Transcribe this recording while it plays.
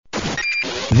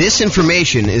This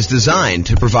information is designed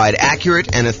to provide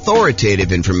accurate and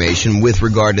authoritative information with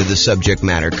regard to the subject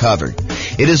matter covered.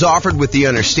 It is offered with the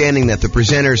understanding that the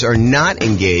presenters are not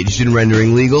engaged in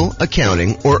rendering legal,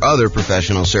 accounting, or other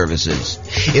professional services.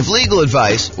 If legal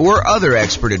advice or other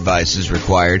expert advice is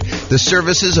required, the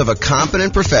services of a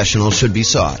competent professional should be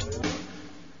sought.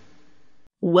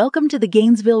 Welcome to the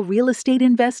Gainesville Real Estate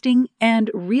Investing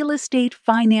and Real Estate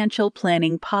Financial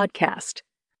Planning Podcast.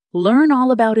 Learn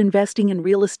all about investing in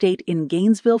real estate in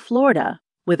Gainesville, Florida,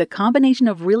 with a combination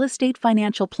of real estate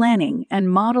financial planning and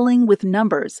modeling with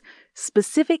numbers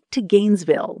specific to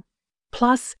Gainesville,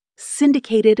 plus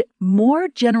syndicated, more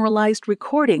generalized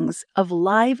recordings of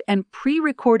live and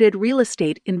pre-recorded real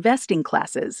estate investing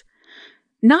classes,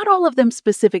 not all of them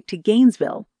specific to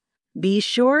Gainesville. Be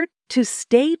sure to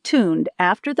stay tuned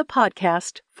after the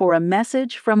podcast for a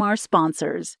message from our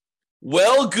sponsors.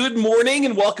 Well, good morning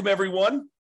and welcome, everyone.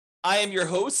 I am your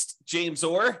host, James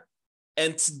Orr,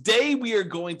 and today we are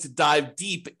going to dive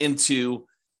deep into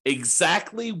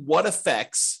exactly what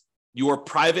affects your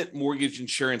private mortgage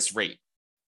insurance rate.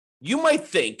 You might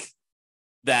think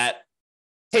that,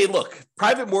 hey, look,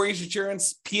 private mortgage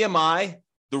insurance, PMI,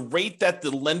 the rate that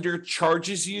the lender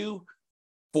charges you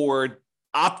for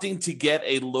opting to get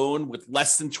a loan with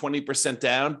less than 20%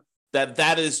 down,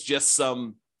 that is just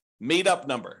some made-up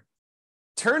number.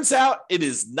 Turns out it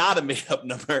is not a made-up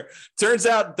number. Turns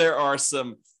out there are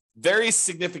some very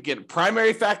significant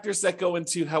primary factors that go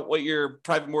into what your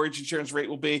private mortgage insurance rate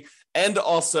will be, and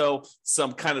also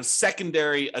some kind of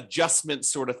secondary adjustment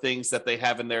sort of things that they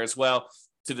have in there as well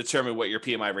to determine what your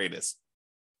PMI rate is.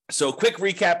 So quick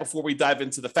recap before we dive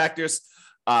into the factors.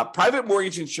 Private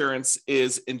mortgage insurance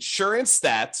is insurance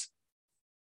that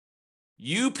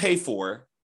you pay for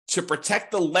to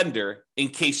protect the lender in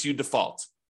case you default.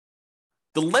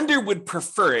 The lender would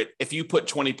prefer it if you put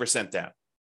 20% down.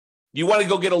 You want to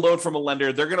go get a loan from a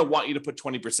lender, they're going to want you to put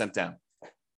 20% down.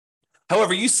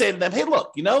 However, you say to them, hey,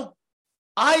 look,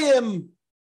 I am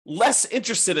less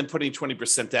interested in putting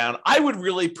 20% down. I would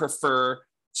really prefer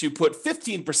to put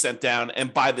 15% down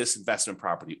and buy this investment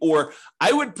property. Or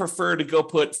I would prefer to go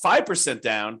put 5%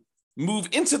 down, move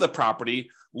into the property,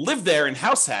 live there and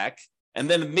house hack, and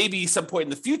then maybe some point in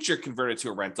the future convert it to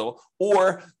a rental.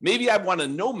 Or maybe I want a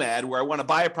nomad where I want to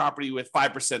buy a property with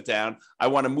 5% down. I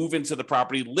want to move into the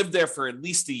property, live there for at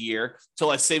least a year till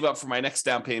I save up for my next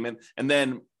down payment, and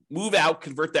then move out,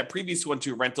 convert that previous one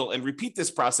to a rental, and repeat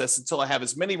this process until I have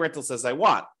as many rentals as I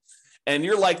want. And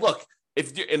you're like, look,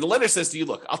 and the lender says to you,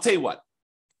 look, I'll tell you what,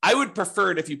 I would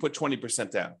prefer it if you put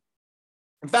 20% down.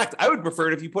 In fact, I would prefer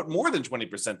it if you put more than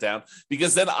 20% down,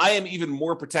 because then I am even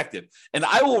more protected. And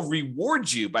I will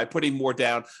reward you by putting more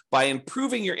down by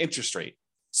improving your interest rate.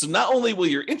 So not only will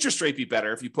your interest rate be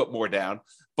better if you put more down,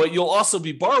 but you'll also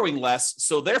be borrowing less.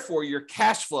 So therefore, your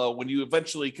cash flow, when you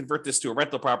eventually convert this to a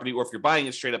rental property, or if you're buying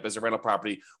it straight up as a rental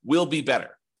property, will be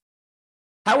better.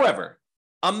 However,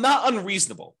 I'm not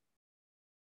unreasonable.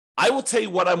 I will tell you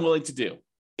what I'm willing to do.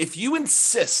 If you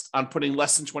insist on putting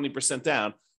less than 20%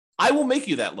 down, I will make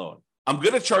you that loan. I'm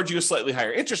going to charge you a slightly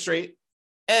higher interest rate,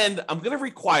 and I'm going to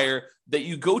require that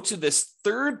you go to this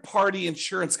third-party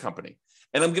insurance company,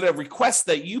 and I'm going to request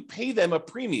that you pay them a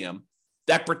premium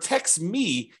that protects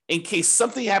me in case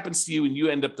something happens to you and you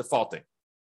end up defaulting.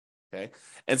 Okay?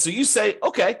 And so you say,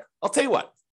 okay, I'll tell you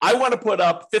what. I want to put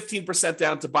up 15%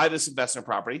 down to buy this investment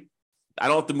property. I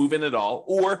don't have to move in at all.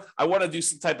 Or I want to do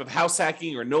some type of house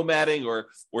hacking or nomading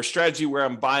or strategy where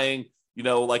I'm buying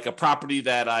like a property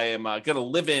that I am going to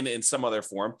live in some other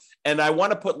form, and I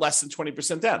want to put less than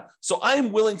 20% down. So I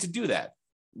am willing to do that.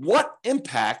 What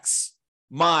impacts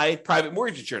my private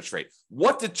mortgage insurance rate?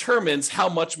 What determines how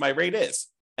much my rate is?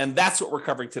 And that's what we're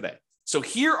covering today. So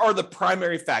here are the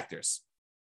primary factors.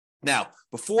 Now,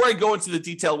 before I go into the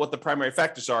detail of what the primary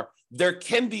factors are, there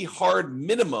can be hard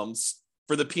minimums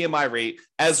for the PMI rate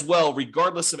as well,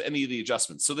 regardless of any of the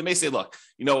adjustments. So they may say, look,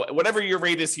 whatever your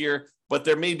rate is here, but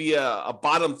there may be a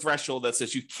bottom threshold that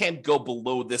says you can't go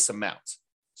below this amount.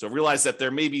 So realize that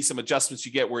there may be some adjustments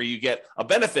you get where you get a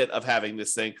benefit of having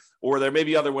this thing, or there may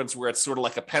be other ones where it's sort of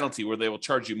like a penalty where they will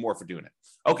charge you more for doing it.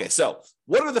 Okay, so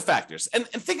what are the factors? And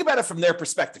think about it from their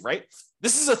perspective, right?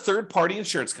 This is a third-party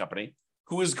insurance company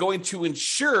who is going to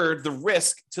insure the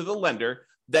risk to the lender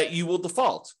that you will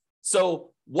default. So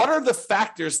what are the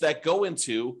factors that go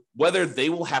into whether they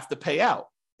will have to pay out?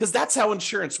 Because that's how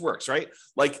insurance works, right?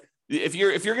 Like if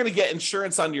you're going to get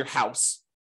insurance on your house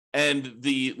and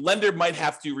the lender might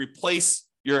have to replace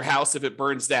your house if it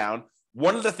burns down,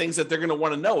 one of the things that they're going to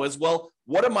want to know is, well,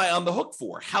 what am I on the hook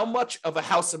for? How much of a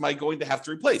house am I going to have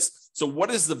to replace? So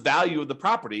what is the value of the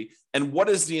property and what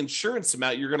is the insurance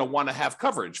amount you're going to want to have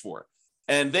coverage for?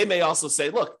 And they may also say,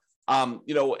 look,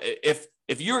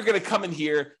 if you're going to come in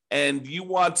here and you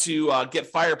want to get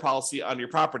fire policy on your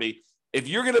property, if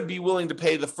you're going to be willing to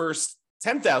pay the first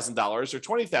 $10,000 or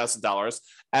 $20,000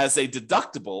 as a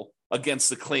deductible against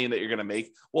the claim that you're going to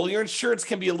make, well, your insurance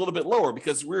can be a little bit lower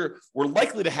because we're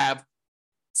likely to have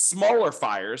smaller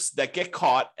fires that get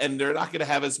caught and they're not going to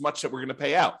have as much that we're going to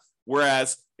pay out.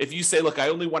 Whereas if you say, look, I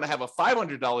only want to have a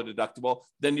 $500 deductible,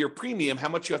 then your premium, how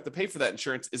much you have to pay for that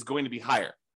insurance, is going to be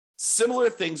higher. Similar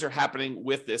things are happening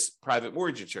with this private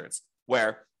mortgage insurance,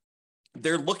 where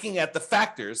they're looking at the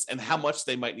factors and how much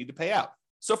they might need to pay out.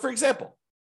 So, for example,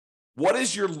 what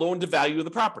is your loan to value of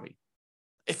the property?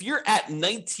 If you're at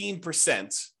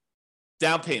 19%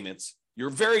 down payments, you're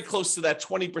very close to that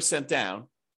 20% down,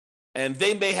 and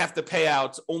they may have to pay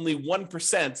out only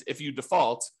 1% if you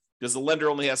default, because the lender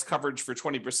only has coverage for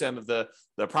 20% of the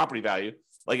property value.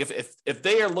 Like if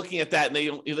they are looking at that and they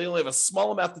only have a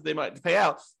small amount that they might pay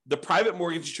out, the private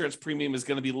mortgage insurance premium is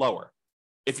going to be lower.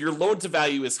 If your loan to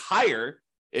value is higher,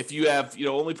 if you have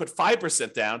only put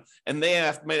 5% down and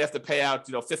they might have to pay out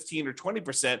 15 or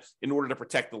 20% in order to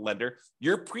protect the lender,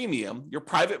 your premium, your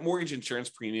private mortgage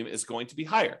insurance premium, is going to be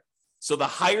higher. So the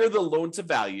higher the loan to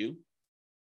value,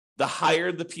 the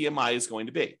higher the PMI is going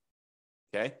to be.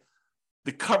 Okay.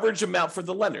 The coverage amount for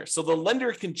the lender. So the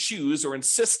lender can choose or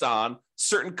insist on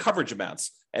certain coverage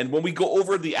amounts. And when we go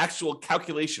over the actual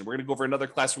calculation, we're going to go over another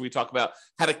class where we talk about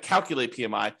how to calculate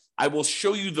PMI. I will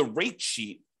show you the rate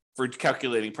sheet for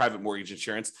calculating private mortgage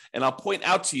insurance. And I'll point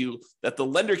out to you that the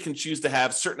lender can choose to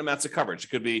have certain amounts of coverage. It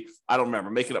could be, I don't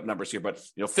remember, making up numbers here, but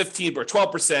 15 or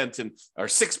 12% or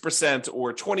 6%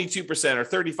 or 22% or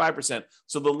 35%.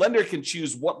 So the lender can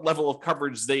choose what level of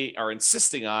coverage they are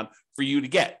insisting on for you to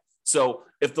get. So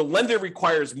if the lender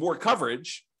requires more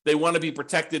coverage, they want to be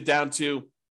protected down to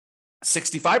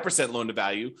 65% loan to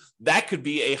value, that could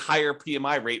be a higher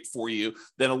PMI rate for you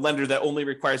than a lender that only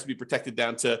requires to be protected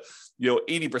down to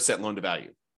 80% loan to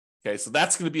value. Okay, so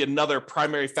that's going to be another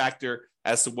primary factor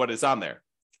as to what is on there.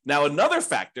 Now, another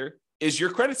factor is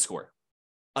your credit score.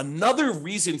 Another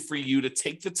reason for you to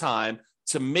take the time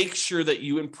to make sure that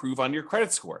you improve on your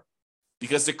credit score,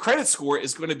 because the credit score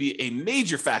is going to be a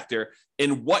major factor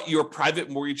in what your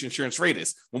private mortgage insurance rate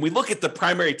is. When we look at the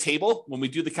primary table, when we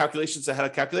do the calculations on how to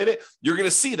calculate it, you're going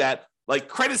to see that like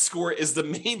credit score is the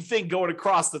main thing going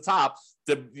across the top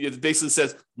that basically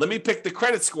says, let me pick the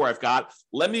credit score I've got.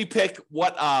 Let me pick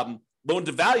what loan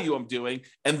to value I'm doing.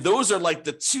 And those are like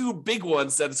the two big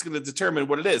ones that it's going to determine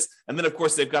what it is. And then, of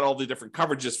course, they've got all the different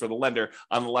coverages for the lender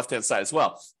on the left-hand side as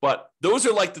well. But those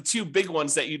are like the two big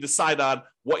ones that you decide on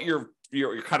what your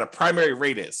kind of primary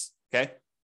rate is, okay?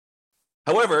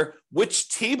 However, which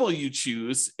table you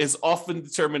choose is often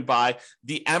determined by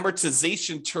the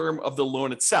amortization term of the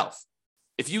loan itself.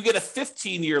 If you get a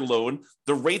 15-year loan,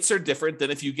 the rates are different than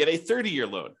if you get a 30-year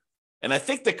loan. And I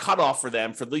think the cutoff for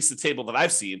them, for at least the table that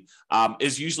I've seen,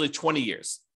 is usually 20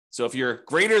 years. So if you're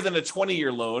greater than a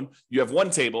 20-year loan, you have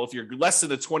one table. If you're less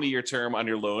than a 20-year term on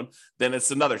your loan, then it's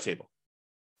another table,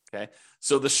 okay?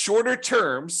 So the shorter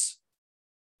terms,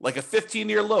 like a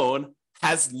 15-year loan,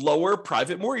 has lower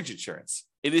private mortgage insurance.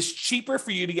 It is cheaper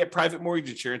for you to get private mortgage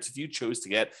insurance if you chose to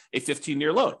get a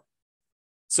 15-year loan.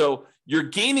 So you're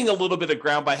gaining a little bit of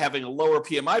ground by having a lower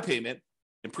PMI payment,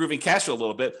 improving cash flow a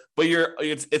little bit, but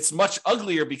it's much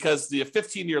uglier because the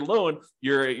 15-year loan,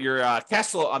 your cash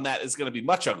flow on that is going to be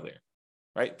much uglier,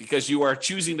 right? Because you are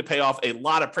choosing to pay off a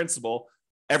lot of principal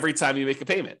every time you make a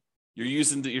payment.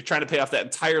 You're trying to pay off that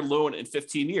entire loan in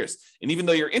 15 years. And even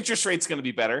though your interest rate is going to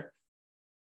be better,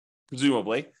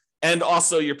 presumably, and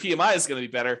also your PMI is going to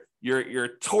be better, your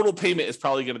total payment is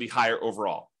probably going to be higher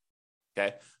overall.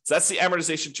 Okay. So that's the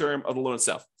amortization term of the loan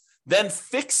itself. Then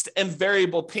fixed and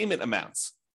variable payment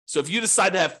amounts. So if you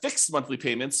decide to have fixed monthly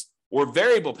payments or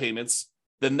variable payments,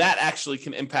 then that actually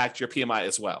can impact your PMI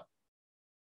as well.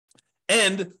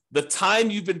 And the time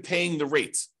you've been paying the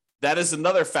rates, that is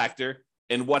another factor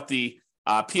in what the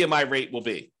PMI rate will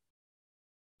be.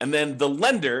 And then the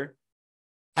lender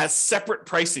has separate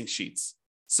pricing sheets.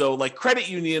 So like credit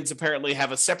unions apparently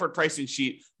have a separate pricing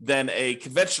sheet than a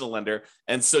conventional lender.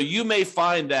 And so you may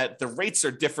find that the rates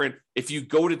are different if you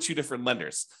go to two different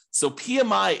lenders. So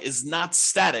PMI is not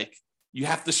static. You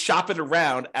have to shop it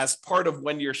around as part of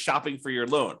when you're shopping for your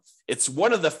loan. It's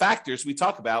one of the factors we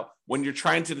talk about when you're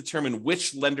trying to determine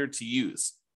which lender to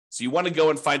use. So you want to go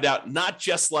and find out not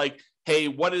just like, hey,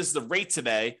 what is the rate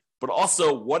today, but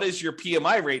also what is your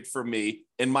PMI rate for me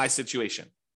in my situation?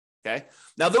 Okay.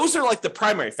 Now, those are like the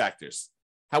primary factors.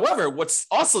 However, what's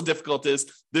also difficult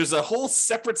is there's a whole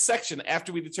separate section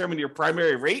after we determine your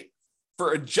primary rate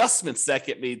for adjustments that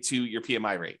get made to your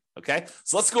PMI rate. Okay,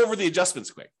 so let's go over the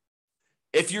adjustments quick.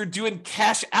 If you're doing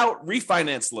cash out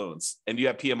refinance loans and you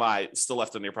have PMI still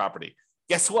left on your property,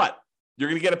 guess what? You're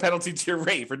going to get a penalty to your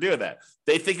rate for doing that.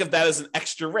 They think of that as an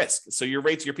extra risk. So your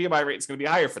PMI rate is going to be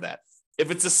higher for that. If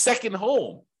it's a second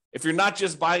home, if you're not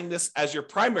just buying this as your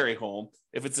primary home,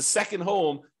 if it's a second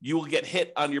home, you will get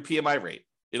hit on your PMI rate.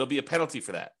 It'll be a penalty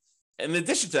for that. In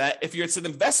addition to that, if it's an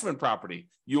investment property,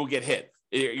 you will get hit.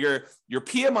 Your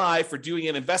PMI for doing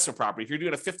an investment property, if you're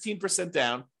doing a 15%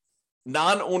 down,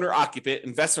 non-owner occupant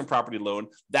investment property loan,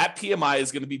 that PMI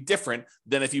is going to be different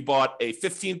than if you bought a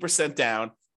 15%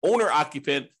 down owner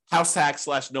occupant house hack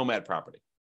 / nomad property.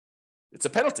 It's a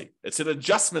penalty. It's an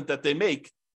adjustment that they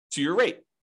make to your rate.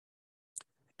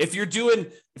 If you're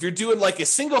doing like a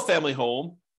single family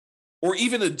home or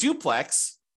even a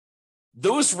duplex,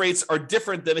 those rates are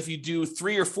different than if you do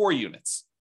 3 or 4 units.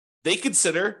 They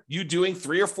consider you doing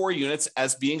 3 or 4 units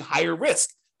as being higher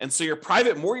risk. And so your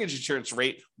private mortgage insurance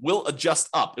rate will adjust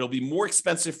up. It'll be more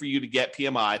expensive for you to get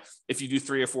PMI if you do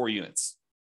 3 or 4 units.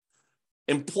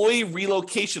 Employee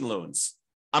relocation loans.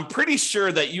 I'm pretty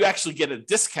sure that you actually get a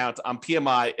discount on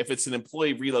PMI if it's an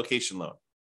employee relocation loan.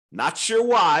 Not sure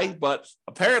why, but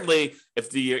apparently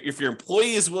if your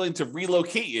employee is willing to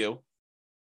relocate you,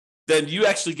 then you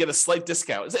actually get a slight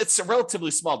discount. It's a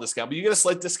relatively small discount, but you get a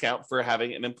slight discount for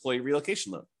having an employee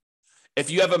relocation loan. If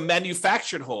you have a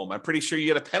manufactured home, I'm pretty sure you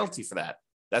get a penalty for that.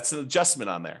 That's an adjustment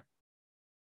on there.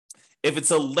 If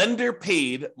it's a lender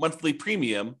paid monthly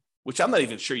premium, which I'm not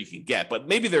even sure you can get, but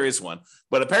maybe there is one.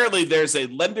 But apparently there's a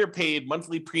lender paid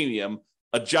monthly premium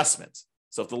adjustment.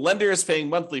 So if the lender is paying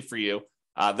monthly for you,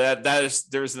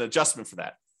 there's an adjustment for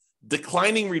that.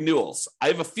 Declining renewals. I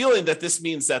have a feeling that this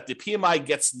means that the PMI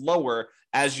gets lower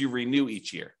as you renew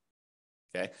each year.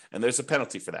 Okay, and there's a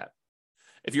penalty for that.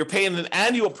 If you're paying an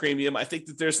annual premium, I think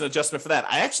that there's an adjustment for that.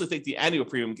 I actually think the annual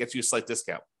premium gets you a slight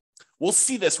discount. We'll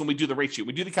see this when we do the rate sheet.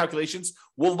 We do the calculations.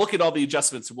 We'll look at all the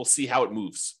adjustments and we'll see how it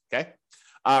moves. Okay.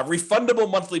 Refundable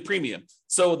monthly premium.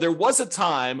 So there was a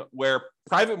time where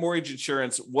private mortgage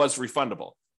insurance was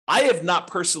refundable. I have not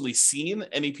personally seen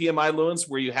any PMI loans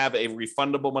where you have a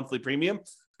refundable monthly premium.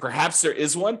 Perhaps there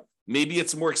is one. Maybe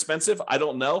it's more expensive. I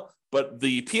don't know. But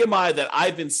the PMI that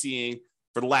I've been seeing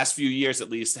for the last few years, at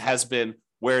least, has been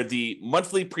where the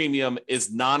monthly premium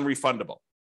is non-refundable.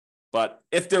 But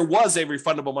if there was a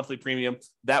refundable monthly premium,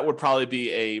 that would probably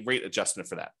be a rate adjustment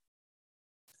for that.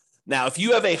 Now, if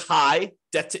you have a high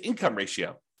debt to income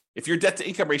ratio, if your debt to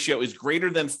income ratio is greater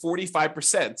than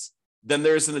 45%, then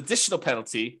there's an additional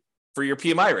penalty for your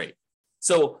PMI rate.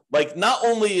 So like not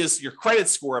only is your credit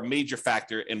score a major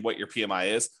factor in what your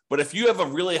PMI is, but if you have a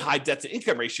really high debt to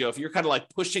income ratio, if you're kind of like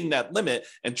pushing that limit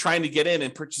and trying to get in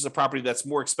and purchase a property that's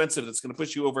more expensive, that's going to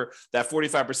push you over that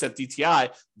 45%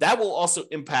 DTI, that will also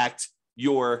impact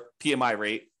your PMI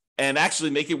rate and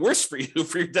actually make it worse for you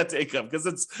for your debt to income, because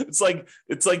it's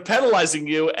like penalizing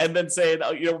you and then saying,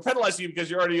 oh, we're penalizing you because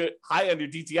you're already high on your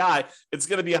DTI. It's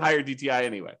going to be a higher DTI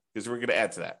anyway, because we're going to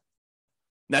add to that.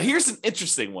 Now, here's an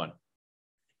interesting one.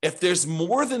 If there's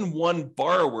more than one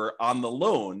borrower on the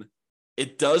loan,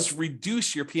 it does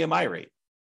reduce your PMI rate.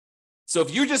 So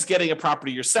if you're just getting a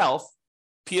property yourself,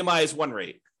 PMI is one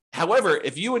rate. However,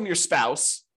 if you and your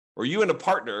spouse or you and a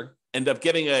partner end up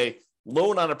getting a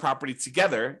loan on a property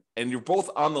together and you're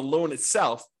both on the loan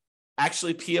itself,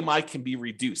 actually PMI can be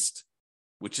reduced,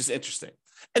 which is interesting.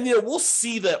 And we'll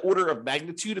see the order of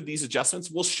magnitude of these adjustments.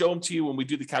 We'll show them to you when we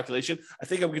do the calculation. I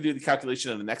think I'm going to do the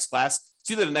calculation in the next class. It's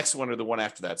either the next one or the one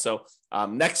after that. So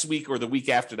next week or the week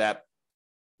after that.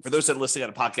 For those that are listening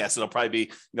on a podcast, it'll probably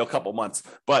be a couple months.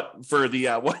 But for the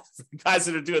guys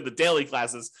that are doing the daily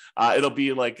classes, it'll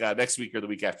be like next week or the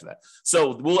week after that.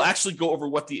 So we'll actually go over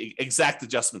what the exact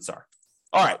adjustments are.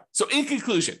 All right. So in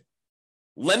conclusion,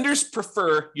 lenders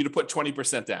prefer you to put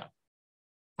 20% down.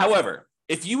 However,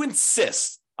 if you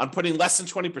insist on putting less than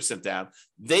 20% down,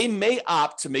 they may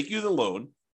opt to make you the loan,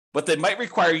 but they might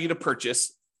require you to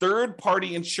purchase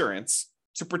third-party insurance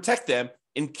to protect them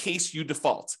in case you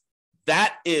default.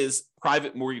 That is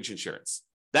private mortgage insurance.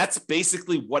 That's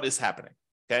basically what is happening,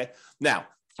 okay? Now,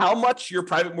 how much your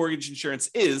private mortgage insurance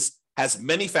is has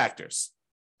many factors.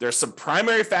 There are some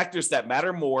primary factors that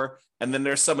matter more, and then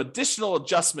there's some additional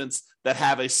adjustments that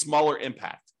have a smaller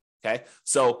impact, okay?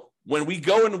 So when we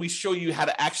go and we show you how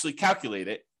to actually calculate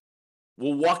it,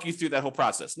 we'll walk you through that whole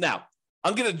process. Now,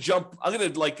 I'm going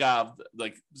to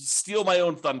like steal my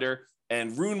own thunder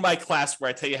and ruin my class where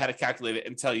I tell you how to calculate it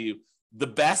and tell you the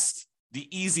best, the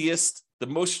easiest, the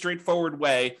most straightforward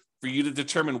way for you to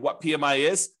determine what PMI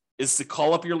is to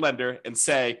call up your lender and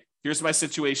say, here's my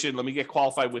situation. Let me get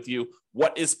qualified with you.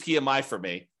 What is PMI for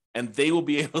me? and they will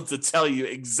be able to tell you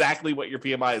exactly what your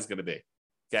PMI is going to be.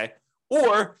 Okay.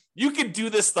 Or you can do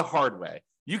this the hard way.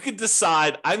 You could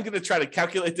decide, I'm going to try to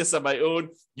calculate this on my own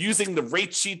using the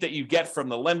rate sheet that you get from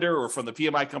the lender or from the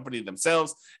PMI company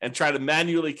themselves, and try to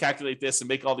manually calculate this and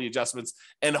make all the adjustments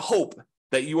and hope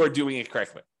that you are doing it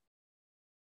correctly.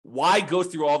 Why go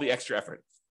through all the extra effort?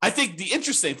 I think the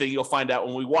interesting thing you'll find out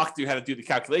when we walk through how to do the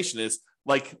calculation is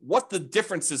like what the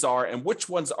differences are and which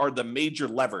ones are the major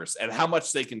levers and how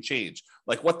much they can change,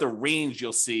 like what the range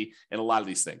you'll see in a lot of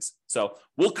these things. So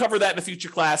we'll cover that in a future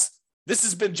class. This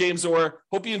has been James Orr.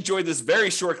 Hope you enjoyed this very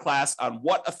short class on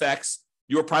what affects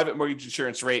your private mortgage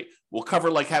insurance rate. We'll cover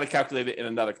like how to calculate it in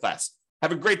another class.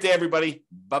 Have a great day, everybody.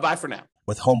 Bye-bye for now.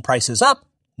 With home prices up,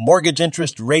 mortgage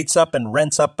interest rates up, and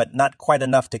rents up, but not quite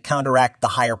enough to counteract the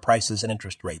higher prices and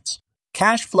interest rates.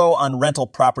 Cash flow on rental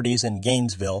properties in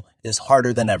Gainesville is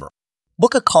harder than ever.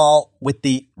 Book a call with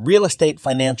the Real Estate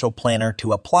Financial Planner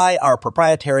to apply our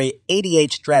proprietary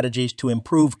 88 strategies to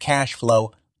improve cash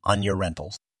flow on your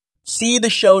rentals. See the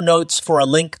show notes for a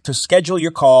link to schedule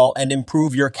your call and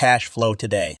improve your cash flow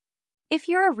today. If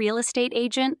you're a real estate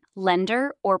agent,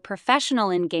 lender, or professional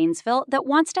in Gainesville that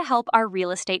wants to help our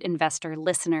real estate investor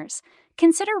listeners,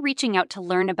 consider reaching out to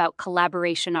learn about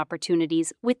collaboration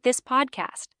opportunities with this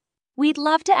podcast. We'd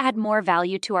love to add more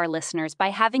value to our listeners by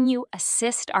having you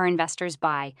assist our investors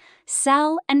buy,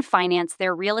 sell, and finance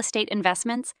their real estate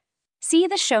investments. See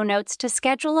the show notes to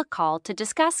schedule a call to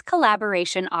discuss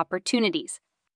collaboration opportunities.